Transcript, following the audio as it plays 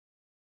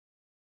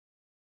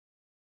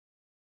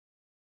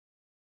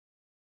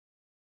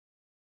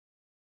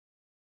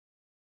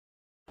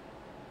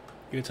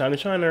Good time to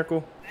shine,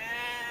 Urkel.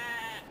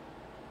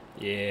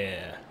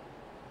 Yeah.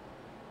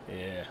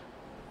 Yeah.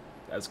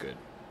 That's good.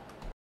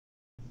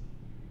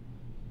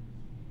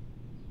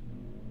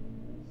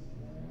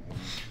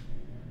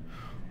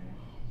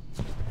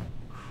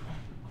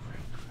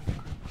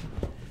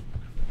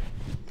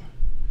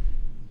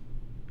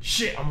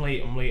 Shit, I'm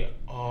late.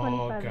 Oh,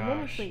 25 gosh.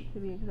 minutes late to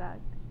be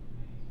exact.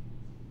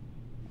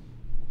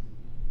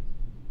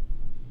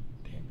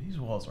 Damn, these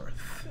walls are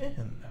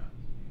thin.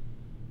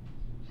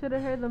 Should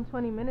have heard them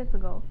 20 minutes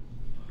ago.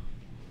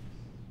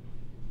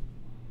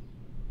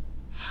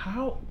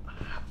 How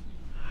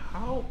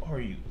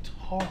are you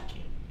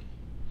talking?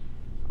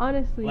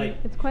 Honestly, Like,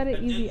 it's quite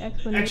an easy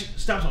explanation. Actually,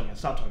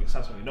 stop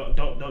talking.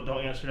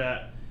 Don't answer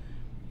that.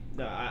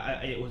 No,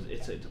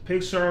 it's a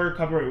Pixar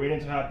copyright waiting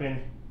to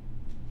happen,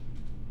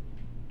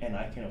 and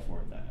I can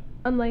afford that.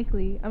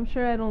 Unlikely. I'm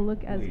sure I don't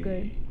look as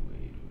good.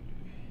 Wait.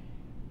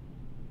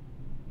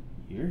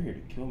 You're here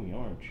to kill me,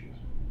 aren't you?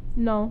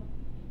 No.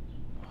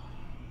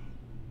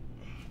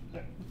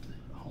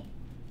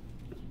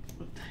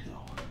 What the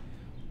hell?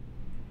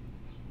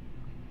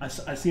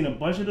 I seen a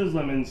bunch of those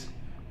lemons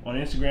on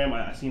Instagram.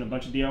 I seen a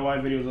bunch of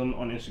DIY videos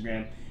on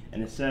Instagram,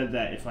 and it said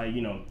that if I,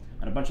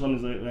 had a bunch of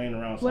lemons laying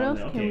around, so What I was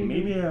else like, can okay, we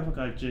maybe do? I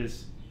could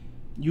just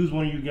use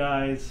one of you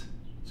guys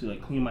to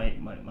like clean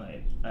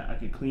I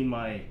could clean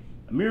my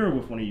mirror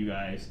with one of you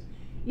guys.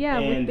 Yeah,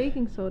 with And-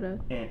 baking soda.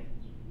 And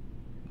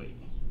wait,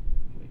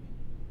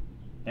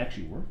 it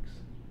actually works.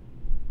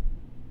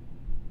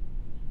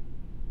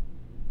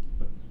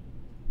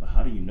 But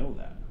how do you know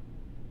that?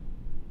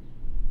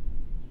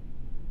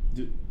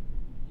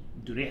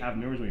 Do they have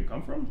mirrors where you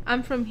come from?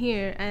 I'm from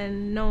here,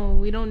 and no,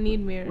 we don't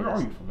need mirrors. Where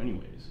are you from,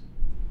 anyways?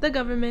 The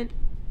government.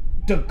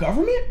 The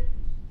government?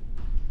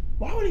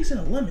 Why would they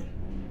send a lemon?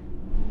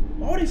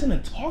 Why would they send a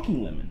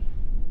talking lemon?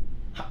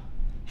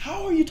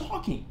 How are you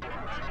talking?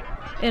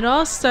 It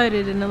all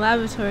started in a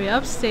laboratory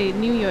upstate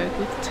New York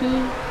with 2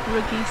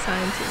 rookie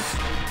scientists.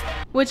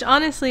 Which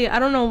honestly, I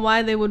don't know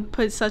why they would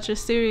put such a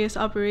serious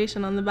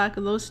operation on the back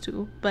of those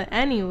 2. But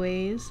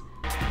anyways,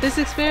 this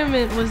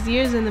experiment was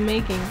years in the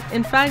making.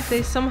 In fact,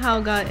 they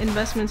somehow got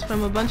investments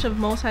from a bunch of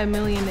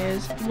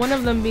multi-millionaires, one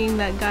of them being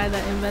that guy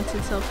that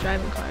invented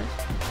self-driving cars.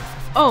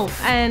 Oh,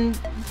 and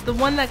the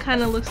one that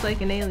kind of looks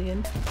like an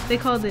alien. They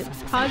called it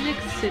Project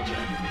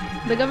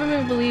Citra. The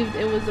government believed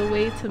it was a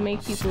way to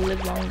make people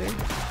live longer.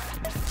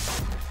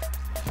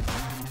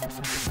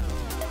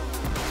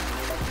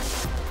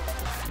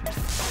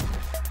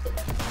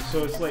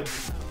 So it's like,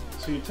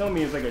 so you tell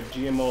me it's like a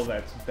GMO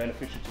that's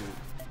beneficial to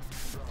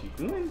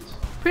humans?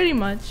 Pretty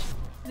much.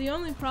 The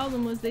only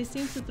problem was they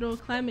seemed to throw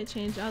climate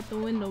change out the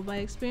window by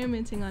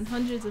experimenting on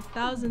hundreds of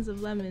thousands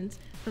of lemons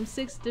from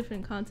 6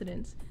 different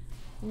continents.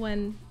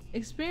 When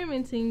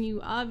experimenting, you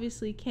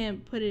obviously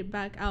can't put it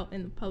back out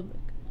in the public.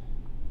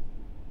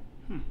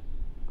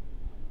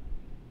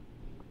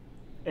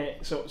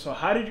 So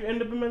how did you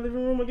end up in my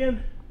living room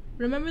again?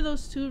 Remember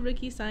those 2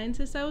 rookie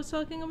scientists I was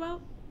talking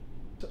about?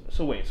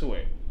 So wait.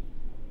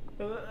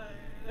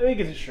 Let me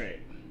get this straight.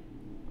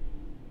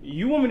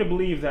 You want me to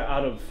believe that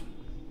out of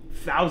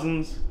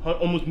thousands,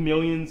 almost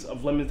millions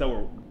of lemons that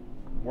were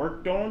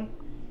worked on,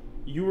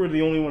 you were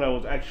the only one that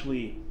was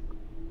actually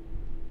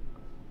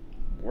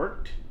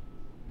worked?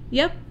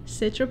 Yep,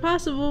 Citra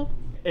possible.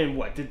 And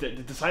what, did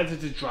the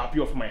scientists just drop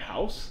you off my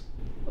house?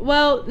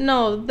 Well,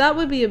 no, that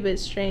would be a bit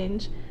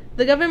strange.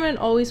 The government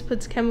always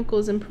puts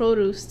chemicals in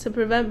produce to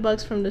prevent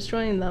bugs from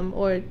destroying them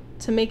or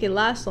to make it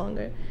last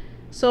longer.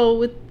 So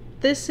with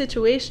this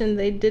situation,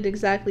 they did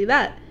exactly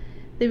that.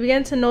 They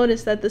began to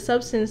notice that the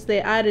substance they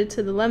added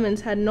to the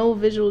lemons had no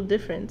visual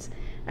difference,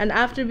 and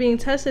after being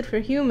tested for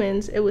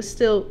humans, it was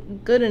still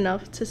good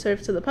enough to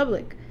serve to the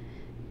public.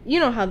 You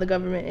know how the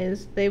government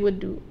is. They would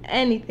do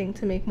anything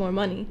to make more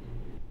money.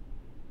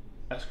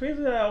 As crazy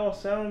as that all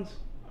sounds,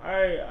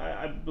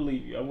 I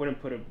believe you. I wouldn't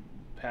put it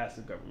past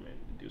the government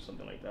to do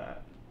something like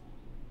that.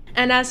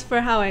 And as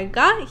for how I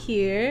got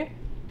here,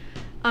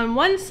 on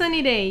one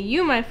sunny day,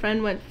 you, my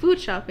friend, went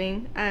food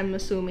shopping, I'm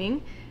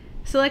assuming,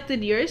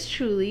 selected yours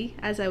truly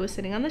as I was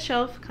sitting on the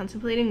shelf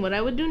contemplating what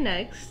I would do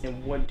next.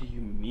 And what do you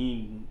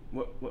mean?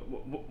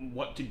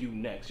 What to do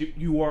next?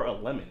 You are a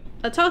lemon.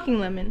 A talking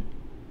lemon.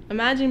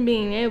 Imagine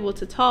being able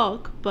to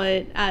talk,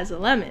 but as a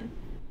lemon.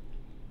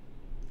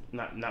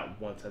 Not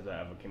once has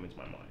that ever came into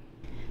my mind.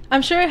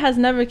 I'm sure it has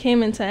never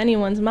came into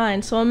anyone's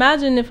mind, so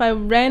imagine if I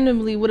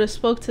randomly would have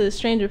spoke to a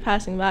stranger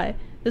passing by.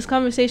 This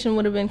conversation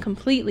would have been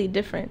completely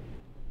different.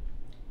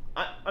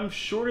 I'm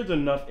sure there's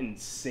enough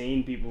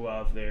insane people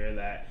out there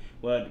that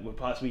would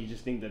possibly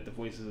just think that the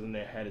voices in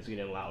their head is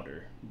getting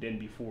louder than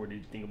before they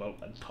think about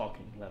a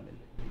talking lemon.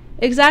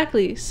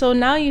 Exactly. So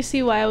now you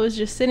see why I was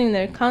just sitting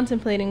there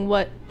contemplating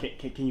what...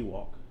 Can you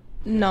walk?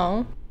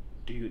 No.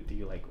 Do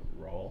you like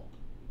roll?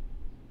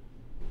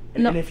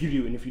 No. And if you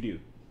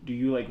do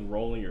you like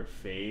roll in your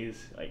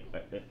face? Like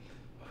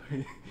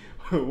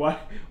why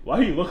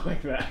do you look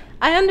like that?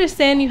 I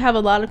understand you have a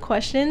lot of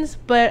questions,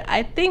 but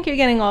I think you're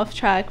getting off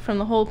track from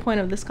the whole point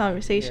of this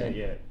conversation.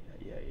 Yeah.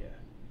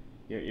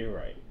 You're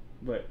right.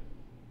 But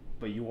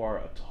But you are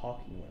a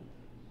talking lemon.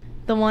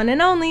 The one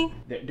and only.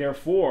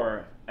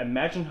 Therefore,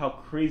 imagine how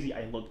crazy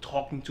I look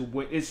talking to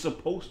what is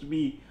supposed to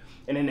be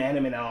an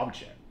inanimate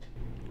object.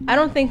 I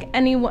don't think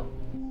anyone...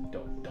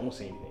 Don't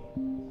say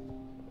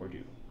anything. Or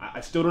do.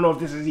 I still don't know if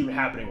this is even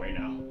happening right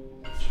now.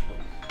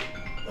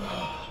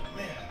 Oh,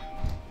 man.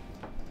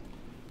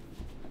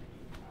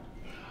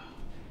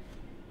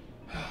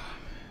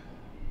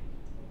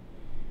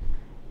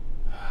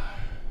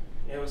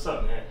 Yeah, what's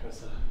up, man?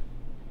 What's up?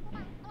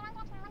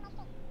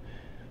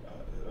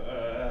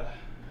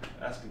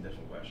 Ask a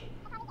different question.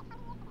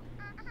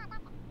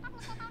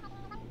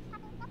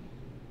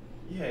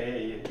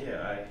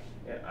 Yeah.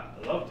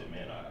 I loved it,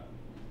 man.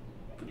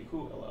 Pretty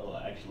cool.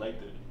 I actually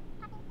liked it.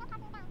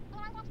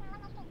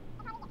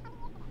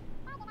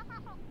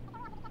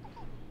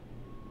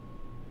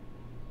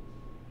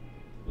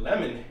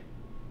 Lemon?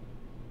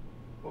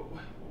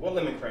 What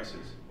lemon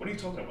crisis? What are you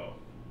talking about?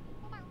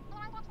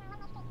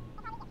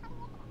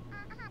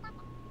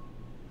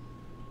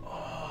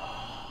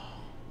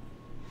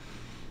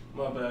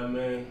 My bad,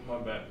 man. My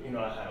bad. You know,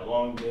 I had a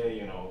long day.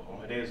 You know, on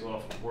my days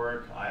off from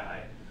work,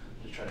 I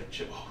just try to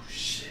chill. Oh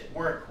shit,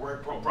 work, bro.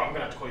 I'm gonna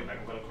have to call you back.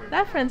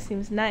 That friend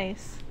seems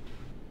nice.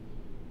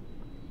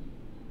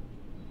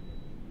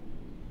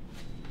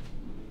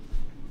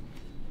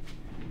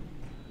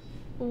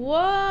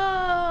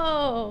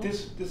 Whoa!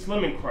 This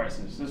lemon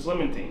crisis, this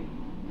lemon thing.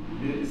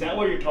 Is that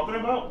what you're talking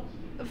about?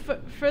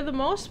 For the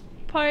most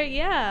part,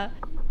 yeah.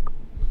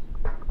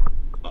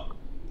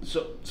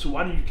 So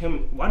why did you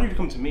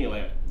come to me?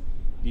 Like,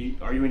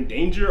 are you in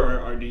danger,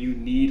 or do you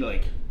need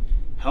like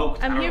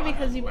help? I'm here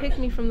because you picked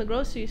me from the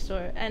grocery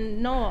store,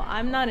 and no,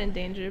 I'm not in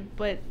danger,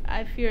 but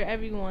I fear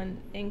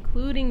everyone,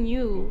 including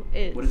you,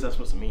 is. What is that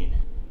supposed to mean?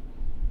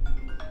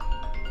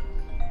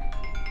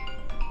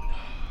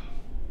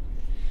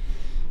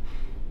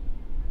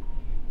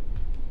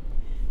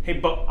 Hey,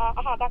 but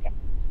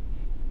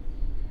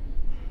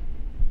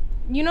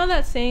you know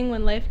that saying,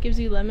 when life gives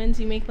you lemons,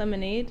 you make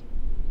lemonade?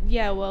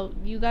 Yeah, well,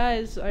 you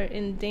guys are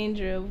in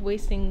danger of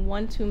wasting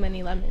one too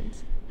many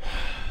lemons.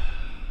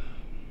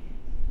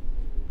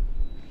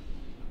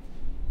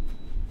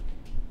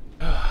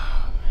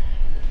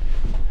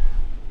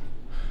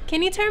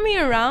 Can you turn me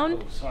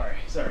around? Oh, sorry.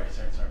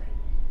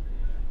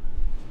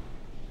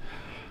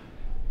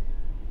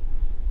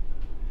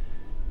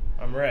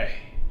 I'm Ray.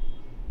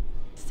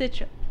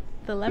 Citra,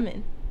 the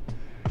lemon.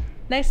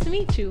 Nice to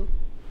meet you.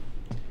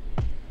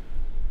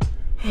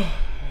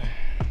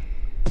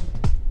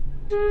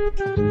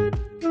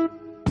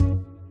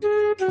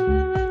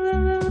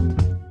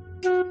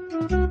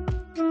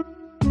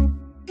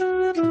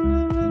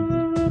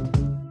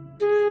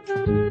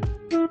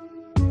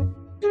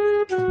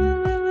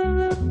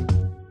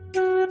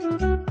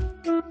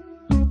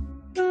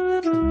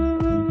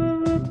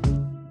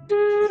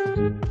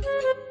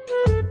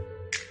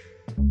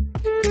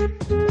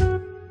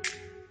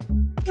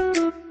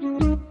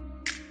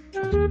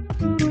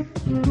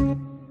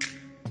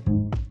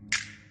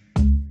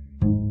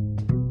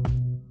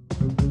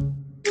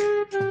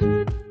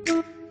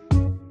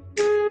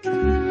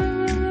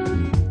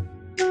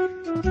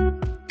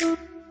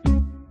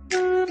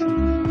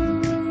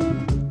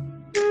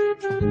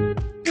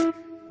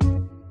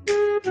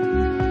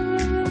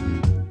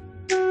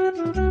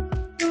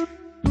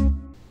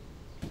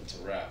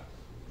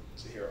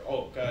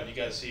 You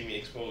guys see me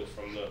exposed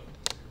from the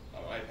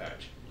eye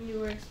patch. You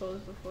were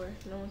exposed before.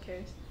 No one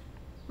cares.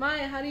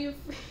 Maya, how do you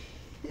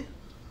feel?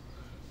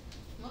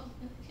 What?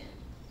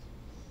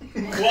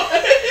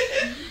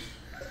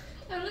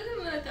 I'm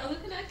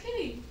looking at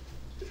Kitty.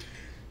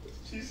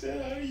 She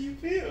said, how do you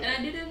feel? And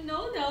I didn't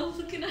know that I was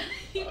looking at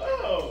you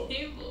Oh. at the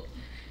table.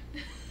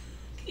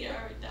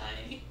 Kiara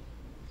dying.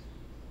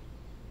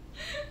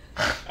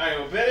 Alright,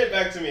 well, bend it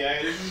back to me.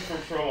 This is from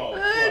promo.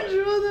 I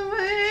drew them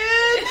my hair.